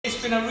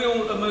it's been a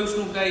real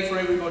emotional day for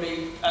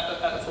everybody at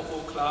the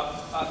football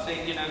club. I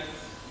think, you know,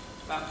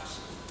 about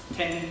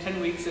 10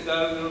 weeks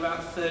ago we were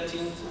about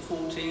 13th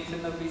or 14th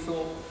and nobody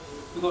thought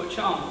we got a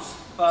chance.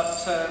 But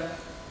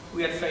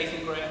we had faith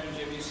in Graham and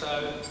Jimmy,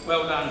 so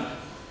well done.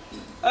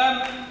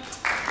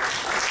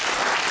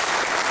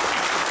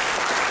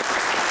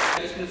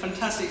 It's been a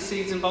fantastic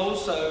season, but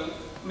also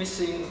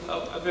missing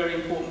a very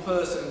important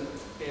person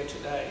here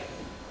today,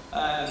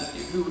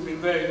 who would be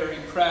very, very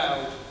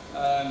proud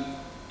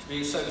to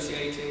be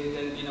associated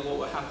and, you know, what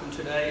would happen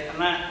today, and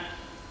that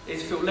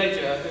is Phil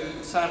Ledger,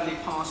 who sadly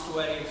passed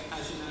away,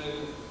 as you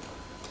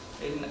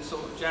know, in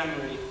sort of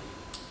January.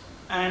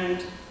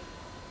 And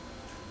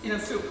you know,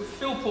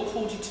 Phil put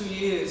 42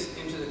 years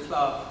into the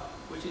club,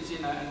 which is, you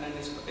know, and then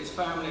his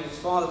family, his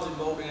father was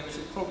involved in it, which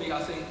is probably,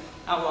 I think,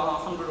 out of our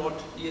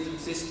 100-odd years of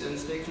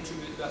existence, they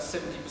contribute about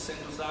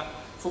 70% of that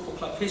football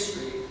club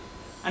history.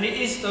 And it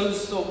is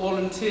those sort of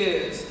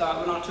volunteers that,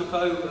 when I took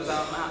over,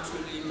 that I'm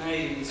absolutely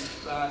amazed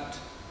that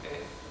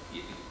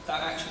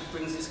that actually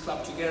brings this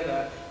club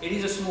together. It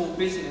is a small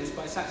business,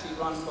 but it's actually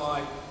run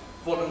by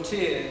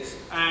volunteers.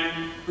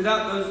 And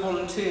without those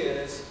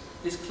volunteers,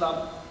 this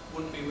club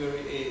wouldn't be where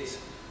it is.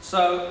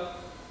 So,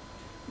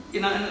 you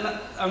know, and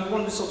I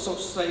wanted to sort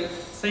of say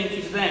thank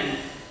you to them.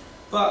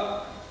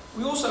 But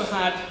we also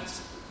had,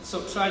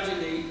 sort of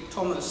tragically,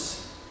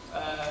 Thomas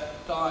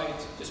died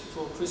just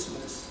before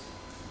Christmas,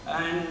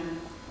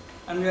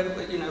 and we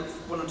had, you know,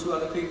 one or two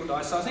other people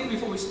die. So I think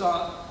before we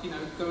start, you know,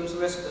 going to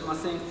the rest of them, I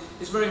think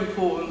it's very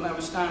important that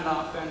we stand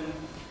up and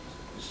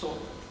sort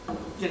of,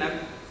 you know,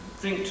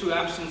 drink to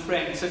absent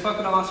friends. So if I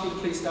could ask you to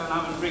please stand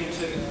up and drink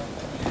to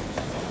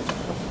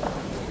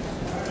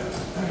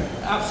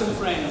absent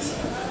friends.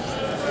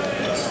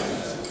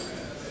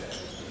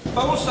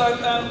 But also,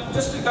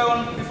 just to go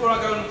on, before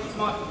I go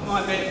on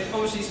my bit,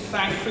 obviously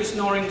thank Chris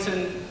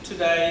Norrington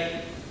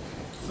today.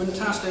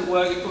 Fantastic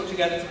work he put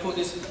together to put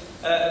this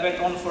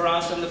event on for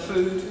us, and the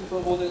food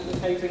for all the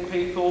catering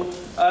people.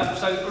 So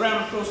a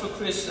round of applause for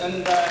Chris.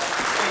 And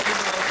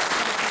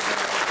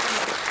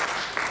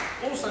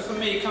also for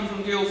me, come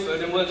from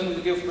Guildford and working with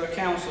the Guildford Borough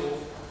Council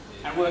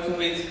and working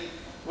with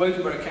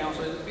Woking Borough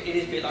Council, it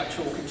is a bit like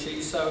chalk and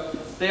cheese. So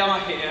they are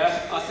here.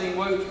 I think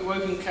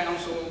Woking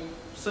Council,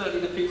 certainly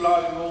the people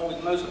I've involved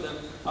with, most of them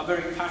are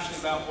very passionate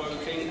about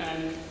Woking,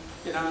 and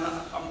you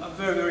know, I'm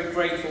very, very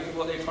grateful for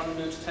what they're trying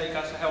to do to take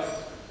us to help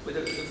with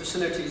the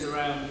facilities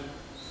around.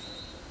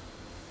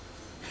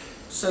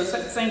 So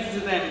thank you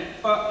to them.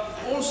 But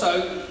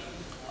also,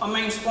 our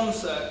main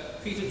sponsor,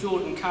 Peter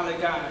Jordan, Calais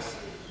Gas.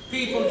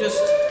 People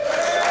just...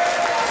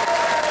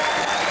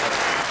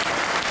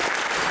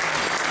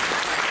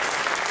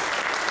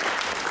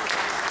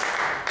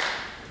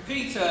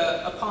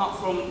 Peter, apart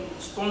from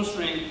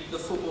sponsoring the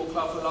football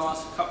club for the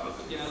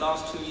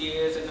last 2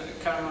 years and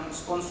carrying on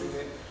sponsoring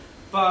it,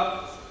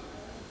 but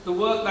the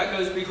work that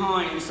goes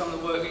behind some of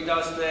the work he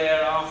does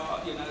there,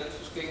 after, you know,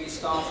 getting his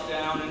staff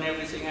down and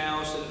everything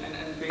else,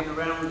 and being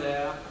around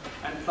there,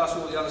 and plus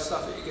all the other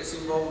stuff that he gets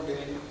involved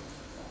in,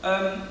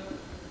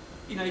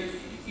 you know,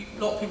 a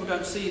lot of people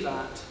don't see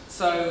that.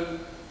 So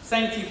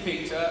thank you,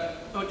 Peter,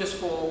 not just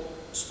for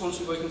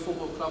sponsoring Woking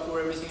Football Club,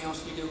 or everything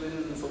else you do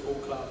within the football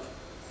club.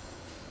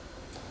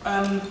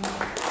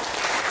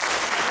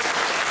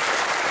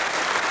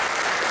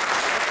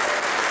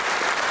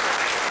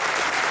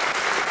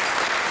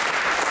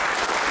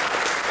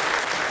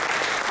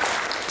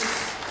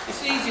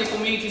 It's easier for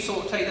me to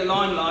sort of take the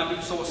limelight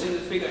because sort of seeing the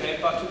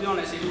figurehead, but to be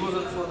honest, if it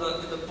wasn't for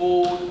the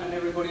board and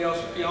everybody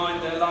else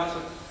behind there, like,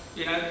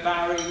 you know,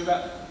 Barry,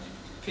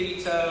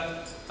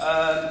 Peter,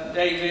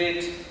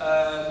 David,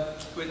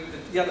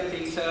 with the other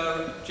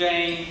Peter,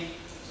 James,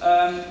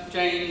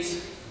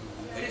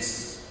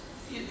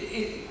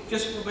 it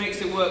just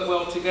makes it work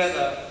well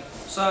together.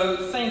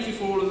 So thank you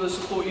for all of the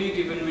support you've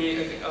given me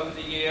over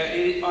the year.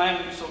 I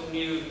am sort of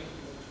new,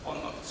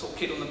 sort of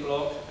kid on the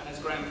block, and as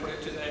Graham put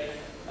it today,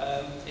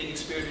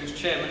 inexperienced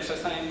chairman, so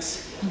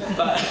thanks.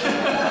 But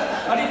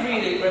I didn't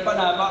read it, but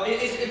no, but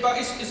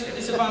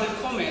it's a valid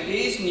comment. It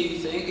is a new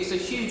thing, it's a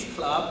huge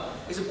club,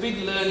 it's a big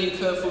learning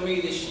curve for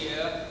me this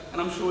year, and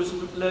I'm sure it's a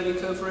learning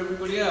curve for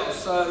everybody else.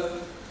 So,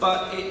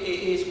 but it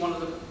is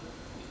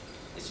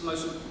it's the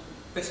most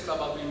best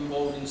club I've been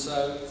involved in,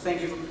 so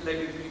thank you for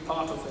letting me be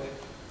part of it.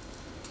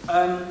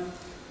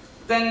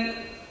 Then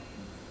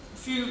a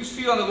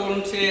few other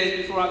volunteers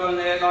before I go in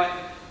there, like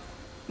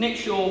Nick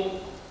Shaw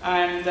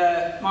and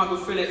Michael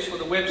Phillips for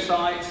the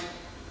website.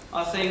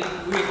 I think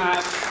we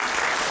have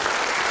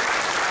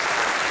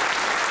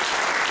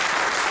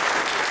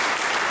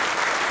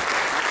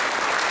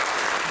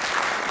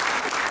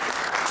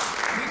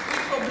we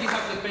probably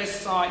have the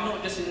best site,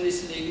 not just in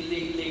this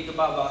league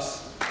above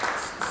us.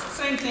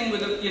 Same thing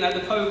with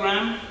the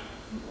programme.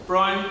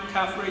 Brian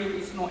Caffrey,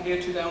 he's not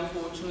here today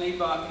unfortunately,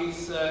 but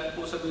he's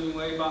also moving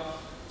away. But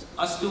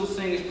I still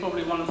think it's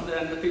probably one of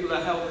the people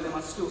that help with him.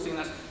 I still think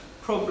that's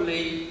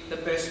probably the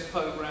best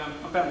programme.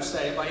 I'm bound to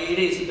say it, but it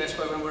is the best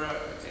programme we're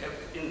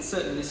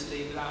certainly in this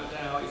league, without a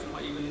doubt, if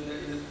not even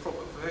in the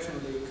proper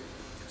professional league.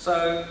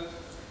 So,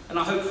 and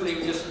hopefully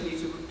we just need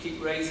to keep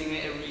raising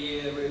it every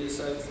year, really.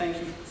 So thank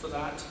you for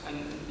that. And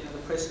you know, the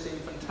press team,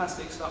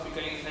 fantastic stuff you're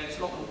getting in there. It's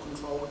a lot more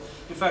controlled.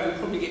 In fact, we'll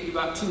probably get you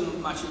about too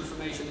much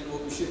information than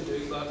what we should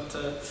do, but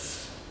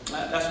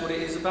that's what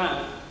it is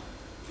about.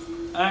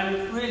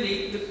 And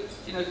really,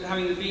 you know,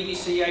 having the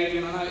BBC,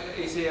 Adrian, I know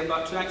is here,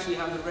 but to actually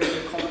have the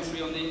radio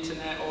commentary on the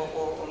internet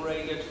or on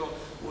radio for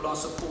all our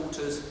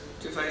supporters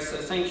to face. So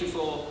thank you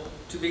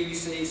to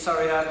BBC,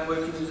 Surrey and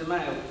Working with the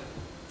Mail.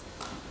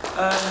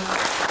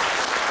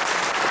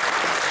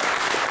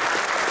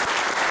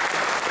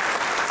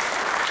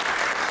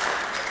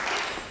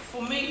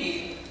 For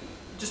me,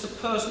 just the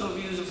personal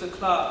views of the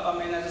club. I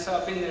mean, as I say,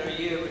 I've been there a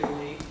year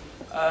really,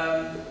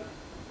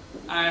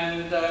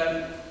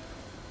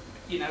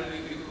 you know,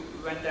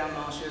 we went down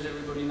last year, as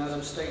everybody knows.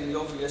 I'm stating the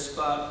obvious,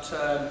 but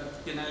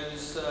you know,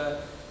 there's a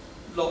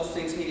lot of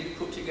things needed to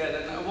put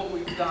together. Now, what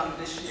we've done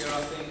this year,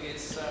 I think,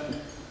 is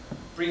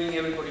bringing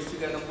everybody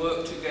together,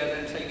 work together,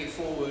 and take it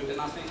forward. And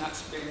I think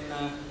that's been, you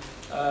know,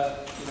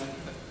 a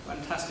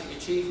fantastic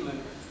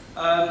achievement.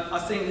 I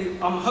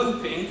think I'm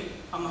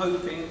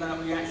hoping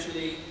that we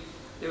actually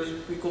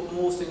we've got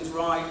more things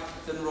right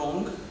than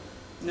wrong.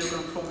 Never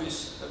going to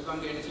promise that we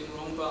won't get anything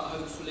wrong, but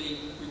hopefully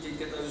we did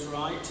get those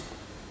right.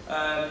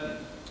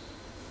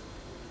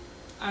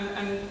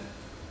 And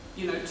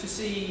you know, to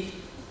see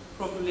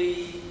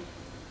probably,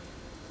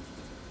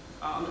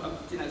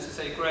 you know, to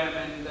say Graham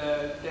and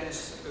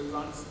Dennis, who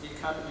runs the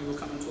academy, will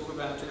come and talk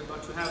about it,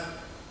 but to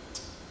have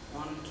I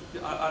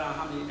don't know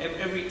how many,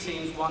 every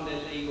team's won their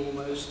league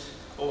almost,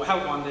 or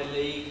have won their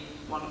league,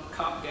 won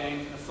cup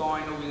games in the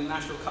final, in the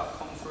National Cup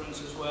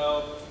Conference as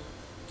well,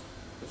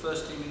 the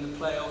first team in the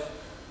playoff.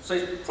 So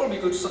it's probably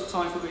a good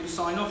time for me to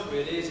sign off,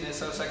 really, isn't it?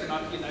 So I can,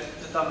 you know,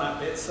 I've done that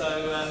bit. So,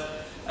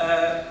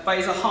 but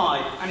it's a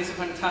high, and it's a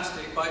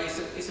fantastic, but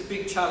it's a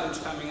big challenge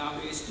coming up.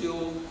 It's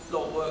still a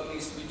lot of work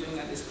needs to be doing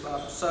at this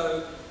club.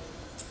 So,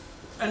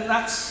 and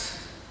that's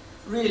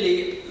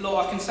really a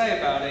lot I can say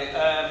about it.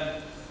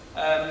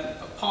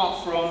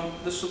 Apart from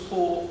the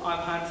support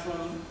I've had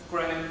from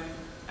Graham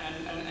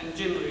and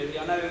Jim, really.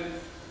 I know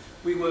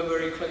we work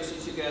very closely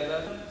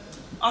together.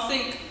 I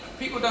think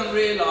people don't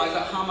realise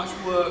that how much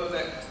work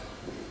that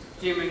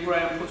Jim and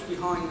Graham puts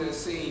behind their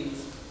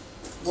scenes.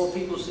 What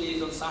people see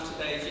is on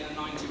Saturdays, you know,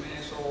 90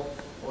 minutes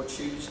or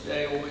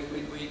Tuesday or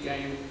midweek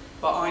game.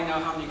 But I know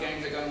how many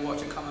games they go and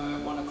watch and come home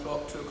at 1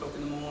 o'clock, 2 o'clock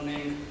in the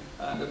morning,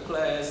 the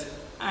players.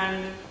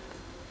 And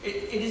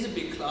it is a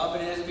big club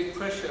and it has a big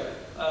pressure.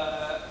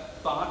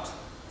 But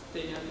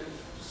they, you know, they're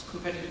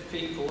competitive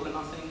people, and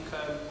I think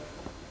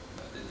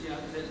you know,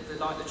 they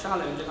like the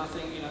challenge, and I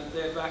think, you know,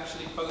 they've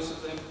actually, both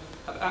of them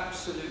have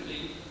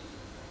absolutely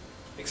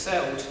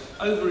excelled,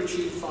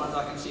 overachieved as far as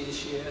I can see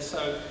this year.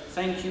 So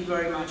thank you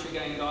very much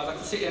again, guys. I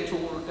could sit here and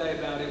talk all day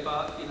about it,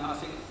 but you know, I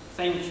think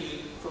thank you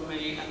from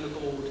me and the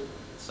board.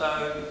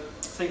 So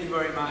thank you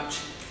very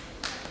much.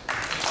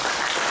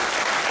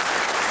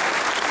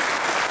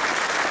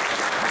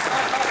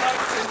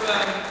 I'd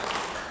like to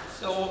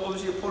so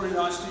obviously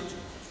apologise to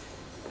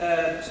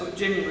sort of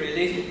Jim,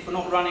 really, for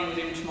not running with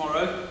him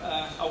tomorrow.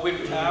 I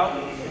whipped out.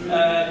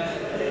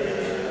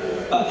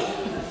 But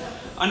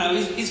I know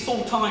he's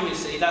full-time, you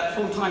see. That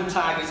full-time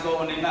tag has got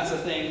on him, that's the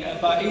thing.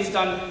 But he's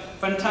done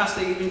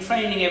fantastic. He's been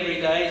training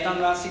every day. He's done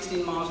about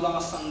 16 miles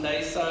last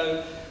Sunday,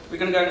 so we're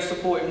going to go and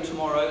support him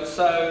tomorrow.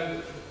 So,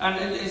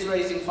 and he's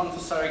raising funds for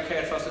Surrey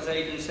Care Trust, as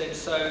Aidan said.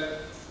 So,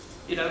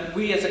 you know,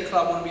 we as a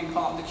club want to be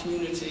part of the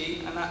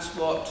community, and that's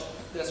what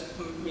this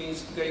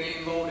means, getting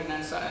involved in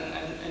that,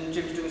 and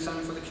Jim's doing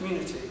something for the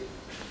community.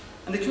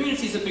 And the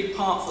community is a big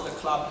part for the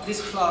club.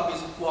 This club is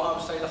what I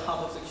would say the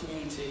hub of the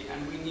community,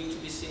 and we need to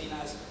be seen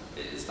as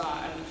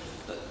that.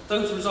 And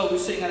those results, we're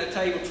sitting at a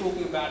table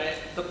talking about it,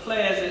 the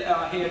players that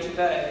are here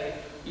today,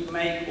 you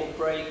make or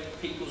break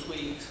people's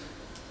weeks.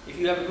 If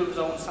you have a good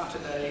result on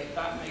Saturday,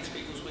 that makes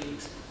people's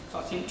weeks. So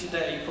I think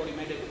today you probably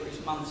made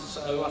everybody's month,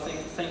 so I think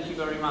thank you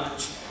very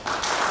much.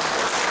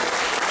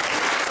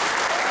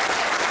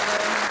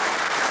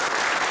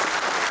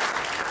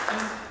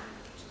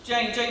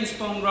 James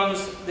Bond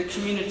runs the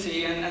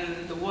community,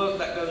 and the work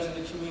that goes in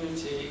the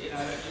community, you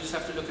know, you just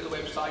have to look at the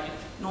website.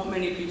 Not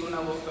many people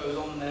know what goes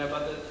on there,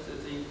 but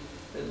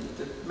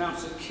the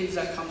amounts of kids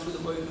that comes with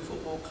the Woking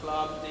Football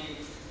Club,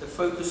 the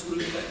focus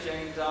group that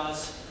James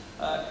does,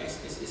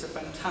 it's a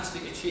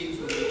fantastic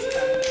achievement.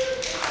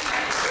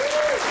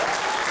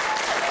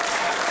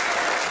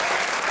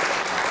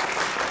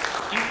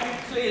 And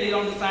clearly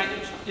on the fact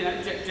that, you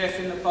know, Jeff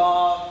in the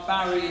bar,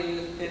 Barry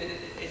in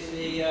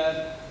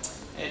the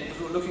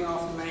looking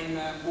after the main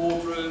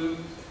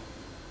wardroom,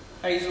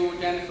 Hazel,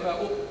 Jennifer,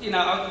 you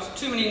know,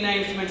 too many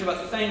names to mention,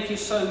 but thank you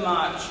so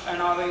much, and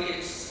I think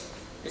it's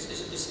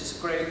a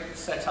great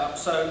setup.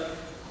 So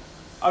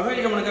I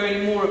really don't want to go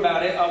any more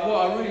about it.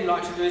 What I really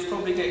like to do is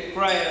probably get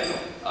Graham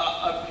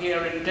up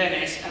here and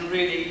Dennis and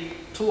really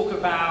talk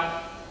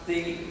about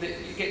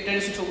get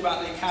Dennis to talk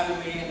about the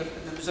academy and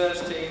the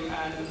reserves team,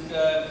 and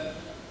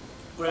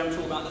Graham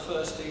talk about the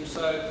first team.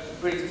 So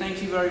really,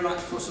 thank you very much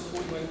for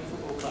supporting Woking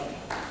Football Club.